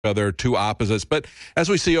other, two opposites. But as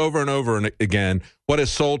we see over and over and again, what is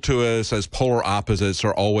sold to us as polar opposites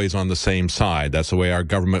are always on the same side. That's the way our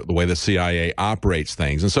government, the way the CIA operates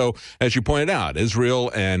things. And so, as you pointed out, Israel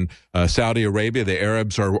and Saudi Arabia, the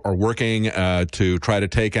Arabs are working to try to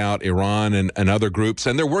take out Iran and other groups,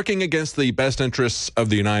 and they're working against the best interests of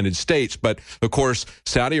the United States. But, of course,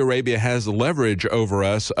 Saudi Arabia has the leverage over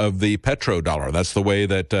us of the petrodollar. That's the way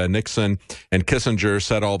that Nixon and Kissinger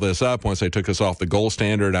set all this up. Once they took us off the gold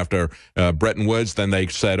standard after Bretton Woods, then they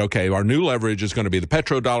said, okay, our new leverage is going to be the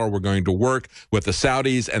petrodollar. We're going to work with the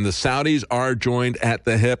Saudis, and the Saudis are joined at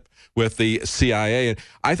the hip with the CIA. And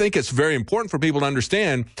I think it's very important for people to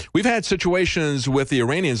understand we've had situations with the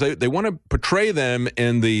Iranians. They want to portray them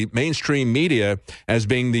in the mainstream media as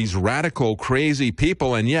being these radical, crazy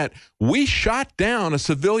people, and yet we shot down a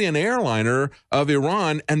civilian airliner of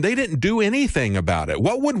Iran, and they didn't do anything about it.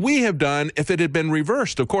 What would we have done if it had been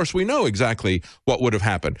reversed? Of course, we know exactly what would have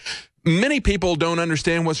happened. Many people don't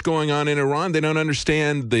understand what's going on in Iran. They don't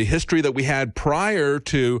understand the history that we had prior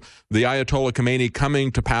to the Ayatollah Khomeini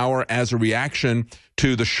coming to power as a reaction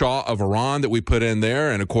to the Shah of Iran that we put in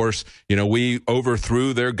there. And, of course, you know, we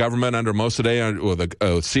overthrew their government under Mossadegh with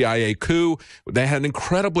a CIA coup. They had an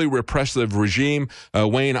incredibly repressive regime.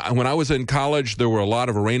 Wayne, when I was in college, there were a lot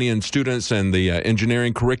of Iranian students in the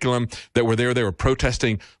engineering curriculum that were there. They were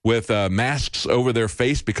protesting with masks over their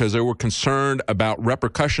face because they were concerned about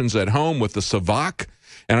repercussions at home with the Savak.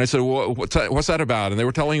 And I said, well, what's that about? And they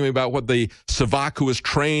were telling me about what the Savak, who was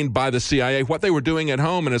trained by the CIA, what they were doing at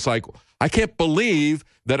home. And it's like, I can't believe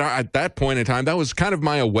that at that point in time, that was kind of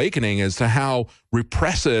my awakening as to how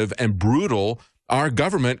repressive and brutal our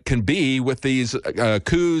government can be with these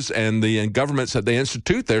coups and the governments that they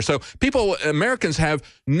institute there. So people, Americans, have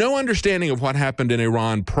no understanding of what happened in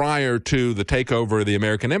Iran prior to the takeover of the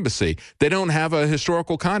American embassy. They don't have a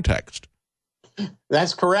historical context.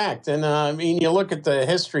 That's correct. And I mean, you look at the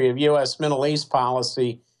history of U.S. Middle East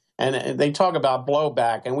policy, and they talk about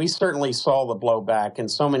blowback, and we certainly saw the blowback in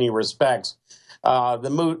so many respects.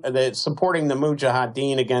 The supporting the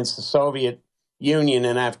Mujahideen against the Soviet Union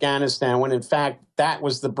in Afghanistan, when in fact that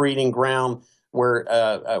was the breeding ground where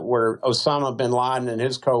Osama bin Laden and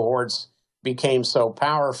his cohorts became so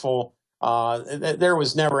powerful. There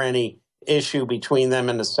was never any issue between them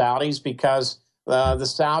and the Saudis because the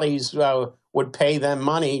Saudis would pay them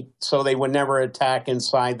money so they would never attack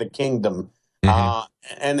inside the kingdom.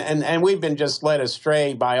 And we've been just led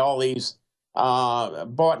astray by all these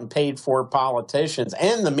bought and paid for politicians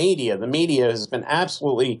and the media. The media has been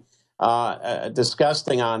absolutely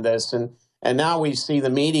disgusting on this. And now we see the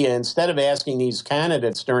media, instead of asking these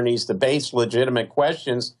candidates during these debates legitimate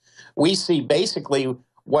questions, we see basically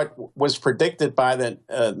what was predicted by the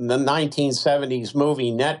 1970s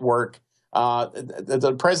movie Network.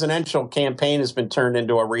 The presidential campaign has been turned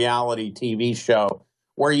into a reality TV show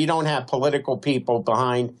where you don't have political people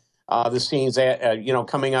behind the scenes,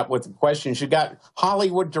 coming up with the questions. You got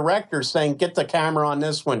Hollywood directors saying, get the camera on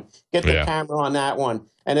this one, get the camera on that one.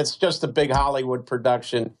 And it's just a big Hollywood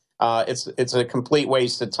production. It's a complete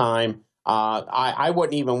waste of time. I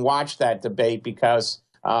wouldn't even watch that debate because,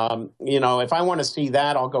 if I want to see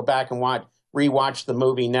that, I'll go back and rewatch the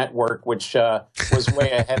movie Network, which was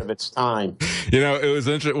way ahead of its time. It was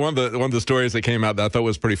interesting. One of the stories that came out that I thought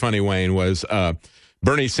was pretty funny, Wayne, was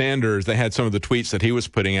Bernie Sanders. They had some of the tweets that he was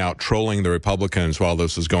putting out trolling the Republicans while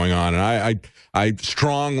this was going on. And I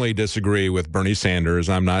strongly disagree with Bernie Sanders.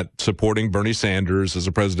 I'm not supporting Bernie Sanders as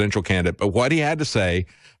a presidential candidate, but what he had to say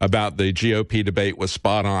about the GOP debate was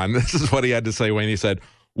spot on. This is what he had to say when he said,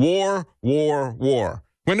 war, war, war.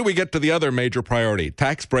 When do we get to the other major priority?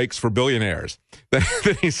 Tax breaks for billionaires. Then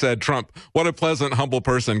he said, Trump, what a pleasant, humble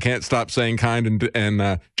person, can't stop saying kind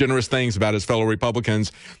and generous things about his fellow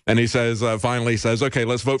Republicans. And he says, finally says, okay,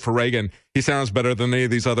 let's vote for Reagan. He sounds better than any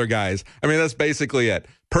of these other guys. I mean, that's basically it.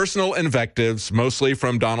 Personal invectives, mostly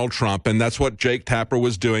from Donald Trump. And that's what Jake Tapper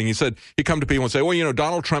was doing. He said, he'd come to people and say, well,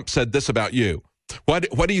 Donald Trump said this about you.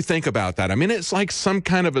 What do you think about that? I mean, it's like some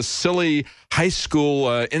kind of a silly high school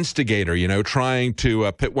instigator, trying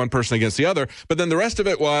to pit one person against the other. But then the rest of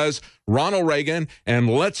it was Ronald Reagan and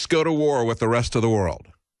let's go to war with the rest of the world.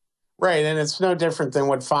 Right. And it's no different than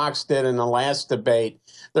what Fox did in the last debate.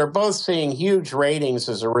 They're both seeing huge ratings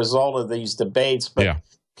as a result of these debates. But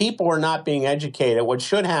people are not being educated. What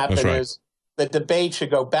should happen is the debate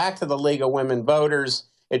should go back to the League of Women Voters.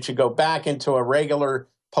 It should go back into a regular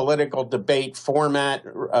political debate format.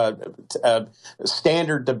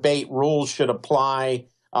 Standard debate rules should apply.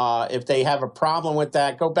 If they have a problem with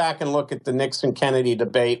that, go back and look at the Nixon-Kennedy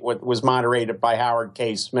debate, what was moderated by Howard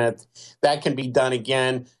K. Smith. That can be done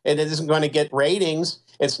again. It isn't going to get ratings.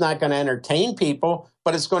 It's not going to entertain people,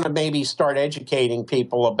 but it's going to maybe start educating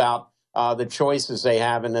people about the choices they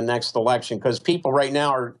have in the next election, because people right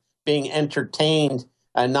now are being entertained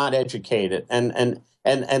and not educated. And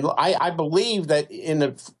I believe that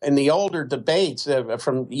in the older debates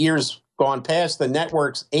from years gone past, the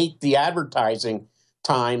networks ate the advertising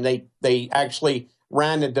time. They actually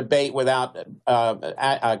ran the debate without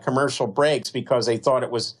commercial breaks because they thought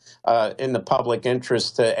it was in the public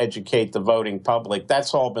interest to educate the voting public.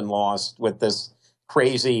 That's all been lost with this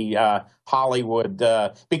crazy Hollywood,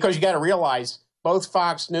 because you got to realize both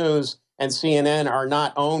Fox News and CNN are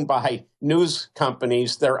not owned by news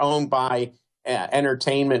companies. They're owned by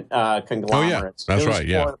entertainment conglomerates. Oh, yeah, that's right.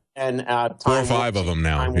 Yeah. And 4 or 5 of them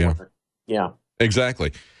now. Yeah. Yeah.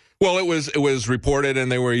 Exactly. Well, it was reported,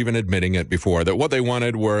 and they were even admitting it before, that what they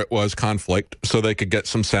wanted was conflict so they could get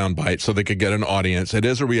some sound bites, so they could get an audience. It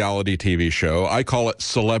is a reality TV show. I call it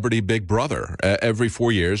Celebrity Big Brother. Every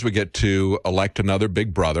 4 years, we get to elect another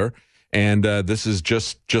Big Brother, and this is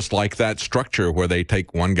just like that structure where they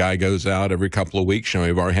take one guy goes out every couple of weeks. You know,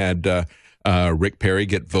 we've already had Rick Perry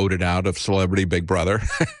get voted out of Celebrity Big Brother.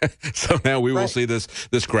 So now we will see this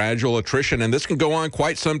gradual attrition, and this can go on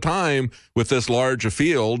quite some time with this large a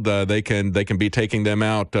field. They can be taking them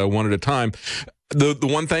out one at a time. The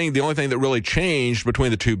only thing that really changed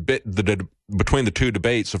between the two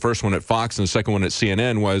debates, the first one at Fox and the second one at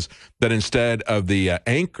CNN, was that instead of the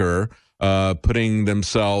anchor putting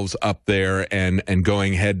themselves up there and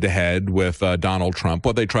going head-to-head with Donald Trump,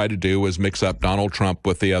 what they tried to do was mix up Donald Trump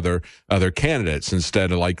with the other candidates,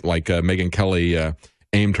 instead of like Megyn Kelly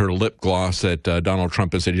aimed her lip gloss at Donald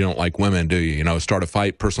Trump and said, "You don't like women, do you? You know, start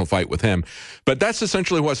a personal fight with him." But that's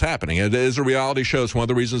essentially what's happening. It is a reality show. It's one of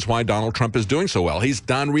the reasons why Donald Trump is doing so well. He's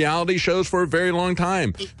done reality shows for a very long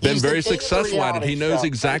time, been very successful at it. He knows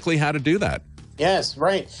exactly how to do that. Yes,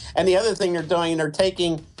 right. And the other thing they're doing, they're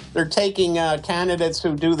taking candidates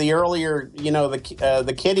who do the earlier,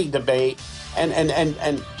 the kiddie debate,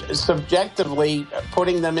 and subjectively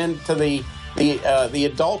putting them into the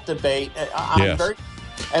adult debate. Yes.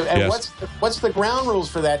 Yes. What's the ground rules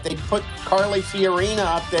for that? They put Carly Fiorina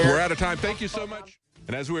up there. We're out of time. Thank you so much.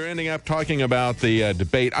 And as we're ending up talking about the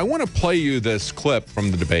debate, I want to play you this clip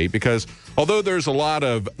from the debate, because although there's a lot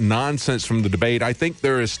of nonsense from the debate, I think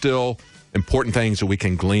there is still important things that we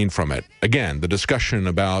can glean from it. Again, the discussion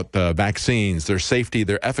about vaccines, their safety,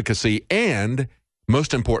 their efficacy, and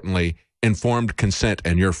most importantly, informed consent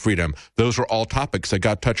and your freedom. Those are all topics that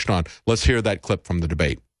got touched on. Let's hear that clip from the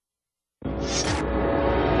debate.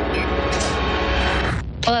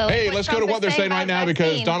 Hey, let's go to what they're saying right now,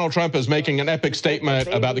 because Donald Trump is making an epic statement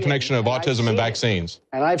about the connection of autism and vaccines.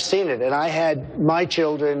 And I've seen it, and I had my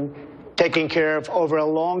children taken care of over a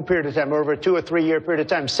long period of time, over a 2 or 3 year period of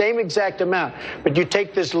time, same exact amount. But you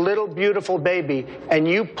take this little beautiful baby and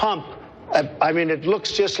you pump, I mean, it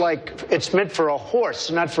looks just like it's meant for a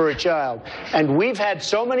horse, not for a child. And we've had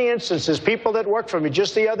so many instances, people that work for me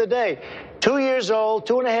just the other day, 2 years old,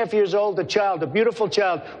 2.5 years old, a beautiful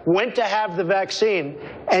child, went to have the vaccine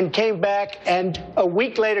and came back, and a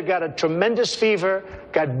week later got a tremendous fever,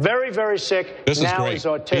 got very, very sick. This is now great. He's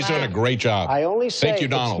autistic. He's doing a great job. I only say, thank you,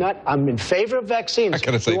 Donald. I'm in favor of vaccines. I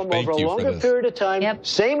gotta say, do them thank over you a longer period of time,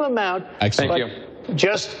 same amount. Excellent. Thank you.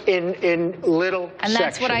 Just in little And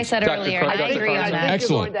that's what I said earlier. I agree on that.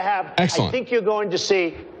 Excellent. I think you're going to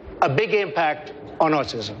see a big impact on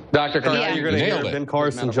autism. Dr. Carson, you're going to hear Ben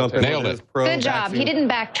Carson jump in. Nailed it. Good job. He didn't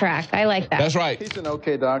backtrack. I like that. That's right. He's an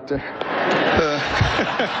okay doctor.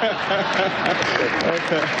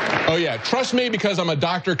 Oh, yeah. Trust me because I'm a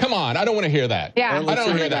doctor. Come on. I don't want to hear that. Yeah. I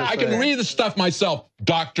don't hear that. I can read the stuff myself,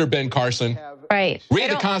 Dr. Ben Carson. Right.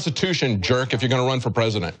 Read the Constitution, jerk, if you're going to run for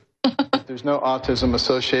president. There's no autism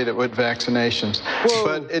associated with vaccinations. Whoa.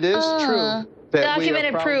 But it is true that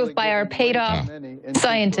documented proof by our paid-off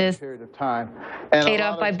scientists, paid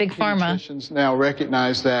off by Big Pharma. Now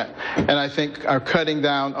recognize that, and I think are cutting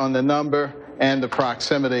down on the number and the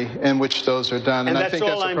proximity in which those are done. And I that's think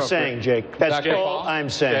all I'm saying, Jake. That's all I'm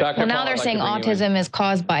saying. Well, now they're saying autism is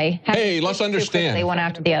caused by hey, let's understand. They one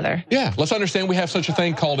after the other. Yeah, let's understand we have such a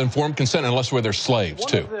thing called informed consent, unless we're their slaves,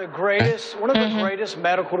 too. One of the greatest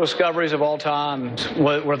medical discoveries of all time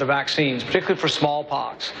were the vaccines, particularly for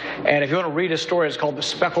smallpox. And if you want to read a story, it's called The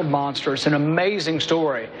Speckled Monster. It's an amazing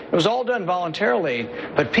story. It was all done voluntarily,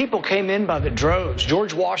 but people came in by the droves.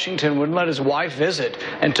 George Washington wouldn't let his wife visit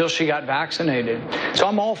until she got vaccinated. vaccinated. So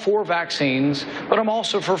I'm all for vaccines, but I'm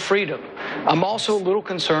also for freedom. I'm also a little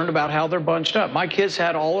concerned about how they're bunched up. My kids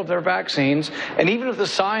had all of their vaccines, and even if the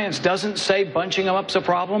science doesn't say bunching them up's a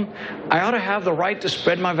problem, I ought to have the right to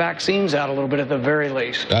spread my vaccines out a little bit at the very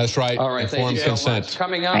least. That's right. All right, informed consent.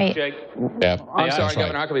 Coming up, Right. Jake. Yeah, I'm sorry, that's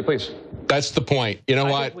Governor right. Huckabee, please. That's the point. You know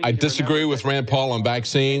what? I disagree with Rand Paul on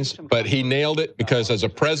vaccines, but he nailed it because as a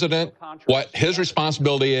president, what his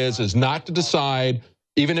responsibility is not to decide,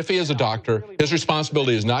 even if he is a doctor, his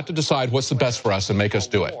responsibility is not to decide what's the best for us and make us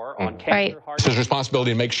do it. Right. It's his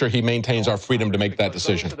responsibility to make sure he maintains our freedom to make that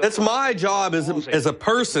decision. It's my job as a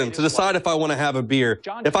person to decide if I want to have a beer,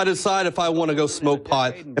 if I decide if I want to go smoke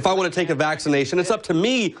pot, if I want to take a vaccination. It's up to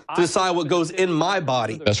me to decide what goes in my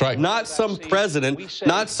body. That's right. Not some president,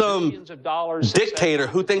 not some dictator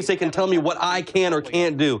who thinks they can tell me what I can or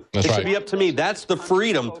can't do. That's it should right. be up to me. That's the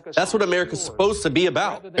freedom. That's what America's supposed to be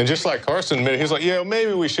about. And just like Carson admitted, he's like, yeah,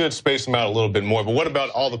 maybe we should space them out a little bit more. But what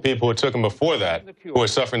about all the people who took them before that, who are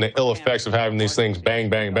suffering the ill effects of having these things bang,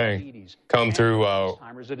 bang, bang come through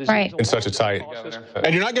Right. in such a tight.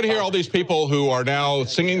 And you're not going to hear all these people who are now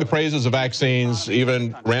singing the praises of vaccines,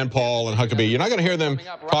 even Rand Paul and Huckabee. You're not going to hear them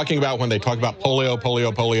talking about when they talk about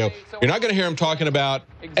polio. You're not going to hear them talking about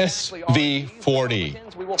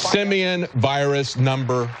SV40, simian virus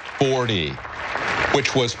number 40,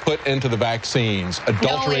 which was put into the vaccines,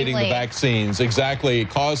 adulterating the vaccines, exactly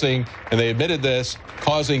causing, and they admitted this,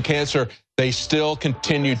 causing cancer. They still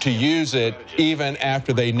continued to use it even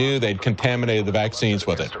after they knew they'd contaminated the vaccines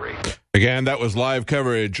with it. Again, that was live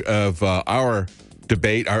coverage of our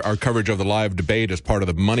debate, our coverage of the live debate as part of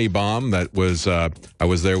the Money Bomb. That was, I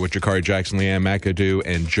was there with Jakari Jackson, Leanne McAdoo,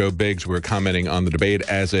 and Joe Biggs. We were commenting on the debate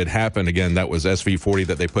as it happened. Again, that was SV40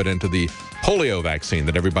 that they put into the polio vaccine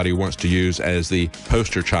that everybody wants to use as the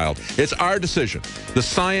poster child. It's our decision. The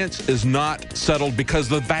science is not settled because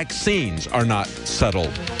the vaccines are not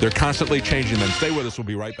settled. They're constantly changing them. Stay with us. We'll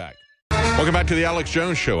be right back. Welcome back to the Alex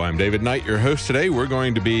Jones Show. I'm David Knight, your host today. We're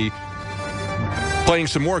going to be playing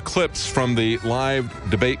some more clips from the live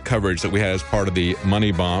debate coverage that we had as part of the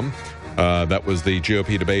Money Bomb. That was the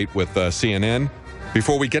GOP debate with CNN.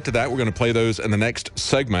 Before we get to that, we're going to play those in the next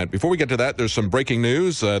segment. Before we get to that, there's some breaking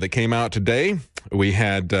news that came out today. We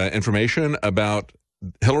had information about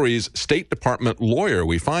Hillary's State Department lawyer.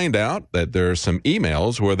 We find out that there are some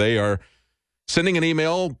emails where they are sending an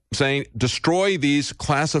email saying, destroy these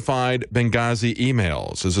classified Benghazi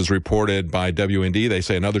emails. This is reported by WND. They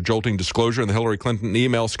say another jolting disclosure in the Hillary Clinton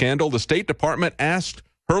email scandal. The State Department asked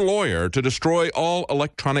her lawyer to destroy all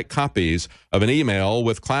electronic copies of an email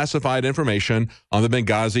with classified information on the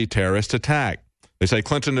Benghazi terrorist attack. They say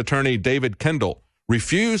Clinton attorney David Kendall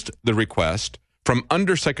refused the request from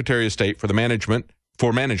Undersecretary of State for Management,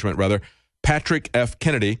 Patrick F.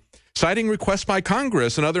 Kennedy, citing requests by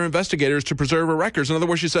Congress and other investigators to preserve her records. In other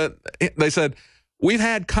words, they said, we've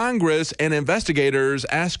had Congress and investigators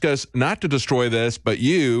ask us not to destroy this, but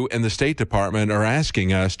you and the State Department are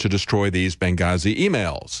asking us to destroy these Benghazi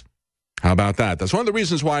emails. How about that? That's one of the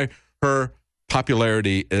reasons why her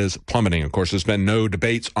popularity is plummeting. Of course, there's been no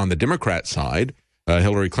debates on the Democrat side.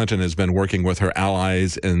 Hillary Clinton has been working with her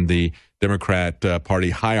allies in the Democrat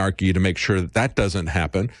Party hierarchy to make sure that that doesn't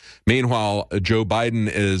happen. Meanwhile, Joe Biden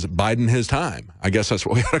is biding his time. I guess that's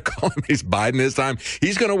what we ought to call him. He's biding his time.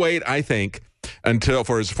 He's going to wait, I think,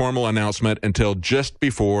 for his formal announcement until just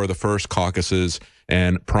before the first caucuses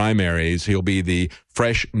and primaries. He'll be the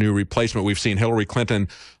fresh new replacement. We've seen Hillary Clinton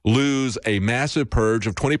lose a massive purge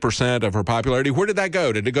of 20% of her popularity. Where did that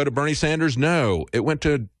go? Did it go to Bernie Sanders? No, it went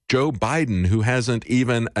to Joe Biden, who hasn't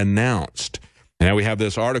even announced. Now we have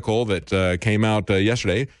this article that came out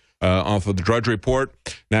yesterday off of the Drudge Report.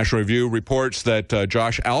 National Review reports that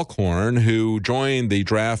Josh Alcorn, who joined the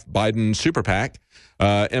draft Biden super PAC,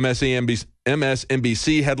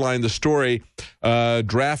 MSNBC headlined the story,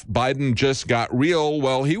 Draft Biden just got real.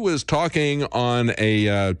 Well, he was talking on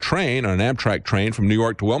a train, on an Amtrak train from New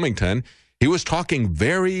York to Wilmington. He was talking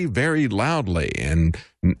very, very loudly, and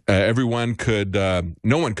no one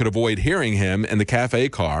could avoid hearing him in the cafe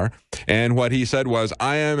car. And what he said was,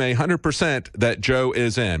 I am 100% that Joe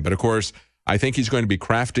is in. But of course, I think he's going to be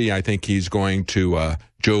crafty. I think he's going to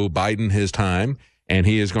Joe Biden his time, and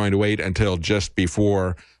he is going to wait until just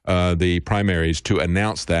before the primaries to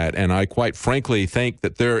announce that. And I quite frankly think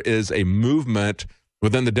that there is a movement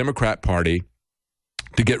within the Democrat Party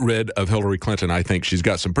to get rid of Hillary Clinton. I think she's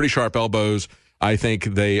got some pretty sharp elbows. I think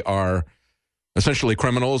they are essentially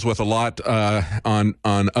criminals with a lot on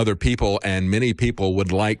other people, and many people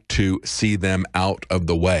would like to see them out of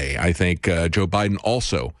the way. I think Joe Biden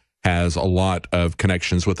also has a lot of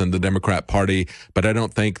connections within the Democrat Party, but I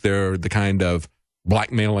don't think they're the kind of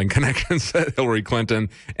blackmailing connections that Hillary Clinton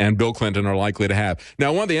and Bill Clinton are likely to have.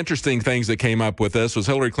 Now, one of the interesting things that came up with this was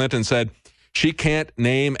Hillary Clinton said she can't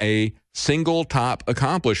name a single top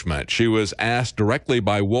accomplishment. She was asked directly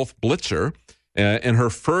by Wolf Blitzer in her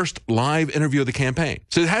first live interview of the campaign.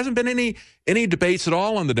 So there hasn't been any debates at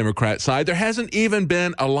all on the Democrat side. There hasn't even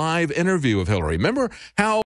been a live interview of Hillary. Remember how